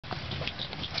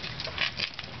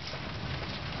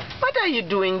are you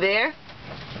doing there?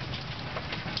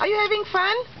 Are you having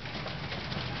fun?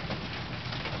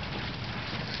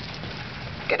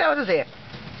 Get out of there.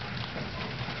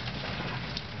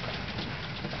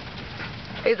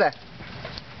 Aesa.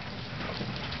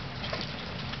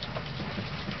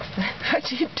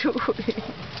 What are you doing?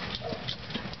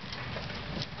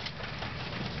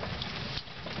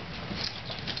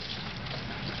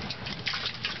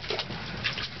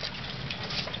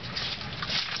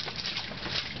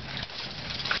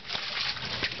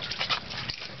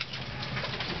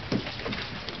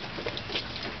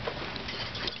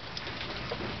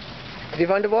 Do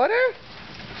you want the water?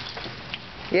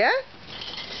 Yeah?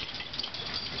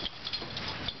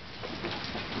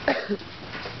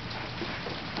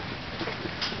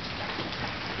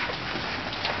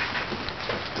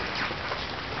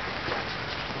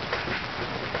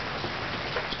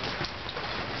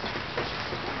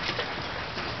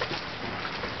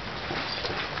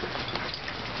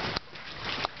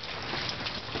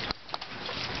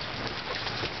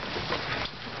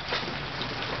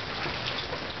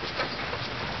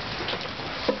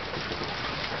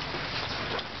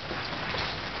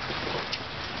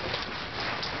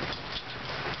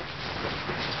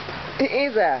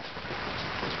 Aesa,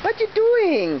 what you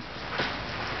doing?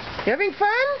 You having fun?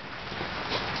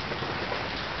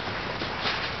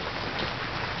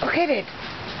 Oh, get it.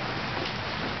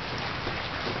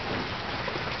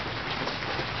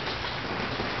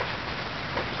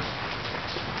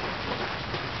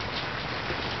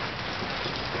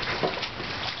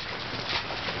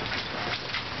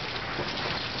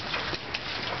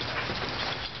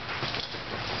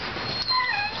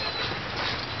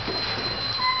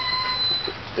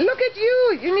 Look at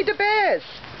you! You need the best!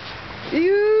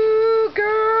 You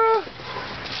girl!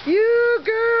 You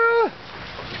girl!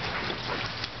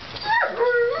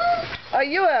 Oh,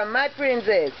 you are my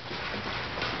princess!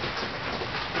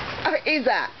 Oh,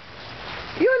 Aesa!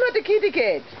 You are not a kitty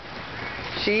cat!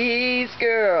 She's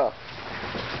girl!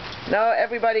 Now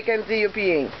everybody can see you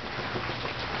peeing.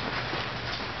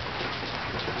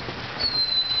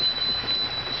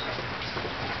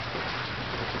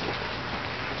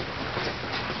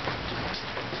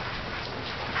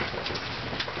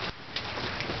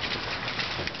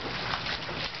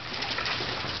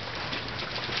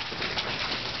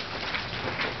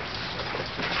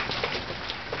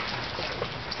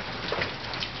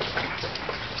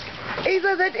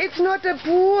 Aesa said it's not a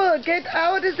pool. Get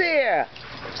out of there.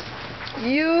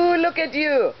 You, look at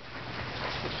you.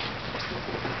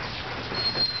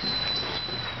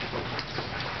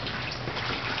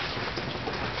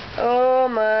 Oh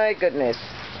my goodness.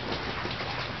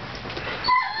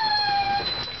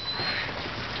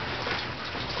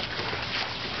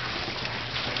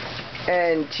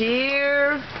 And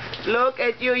cheer. Look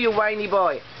at you, you whiny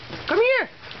boy. Come here.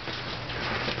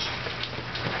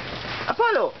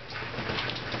 Apollo.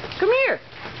 Come here.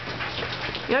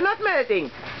 You're not melting.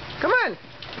 Come on.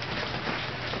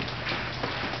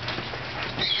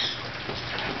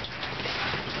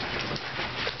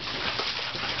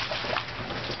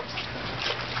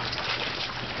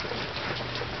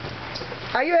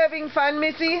 Are you having fun,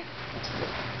 Missy?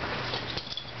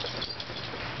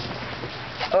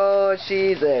 Oh,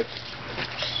 Jesus.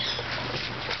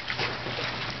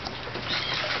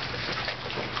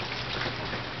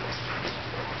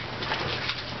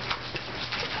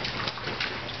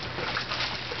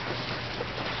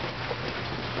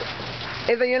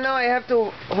 Aesa, you know I have to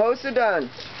hose you down.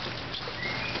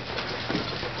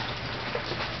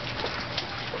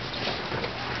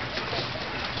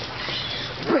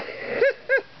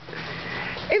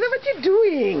 Aesa, what you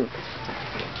doing?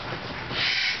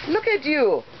 Look at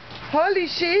you. Holy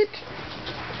shit.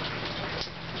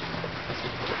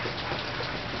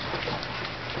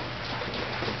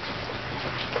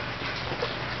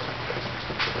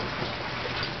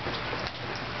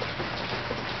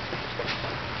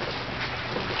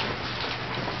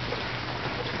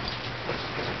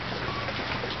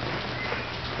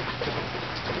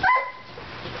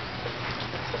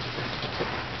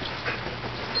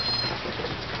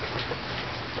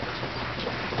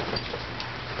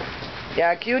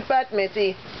 Yeah, cute butt,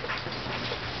 Missy.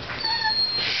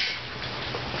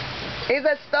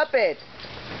 Aesa, stop it.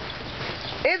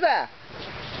 Aesa.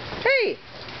 Hey.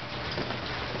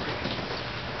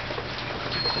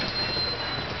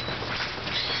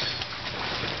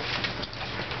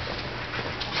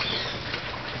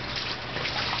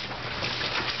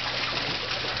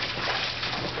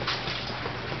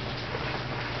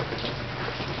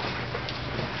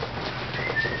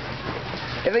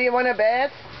 Aesa, you want a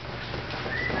bath?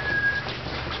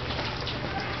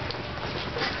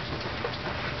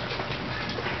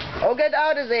 Oh, get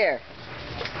out of there.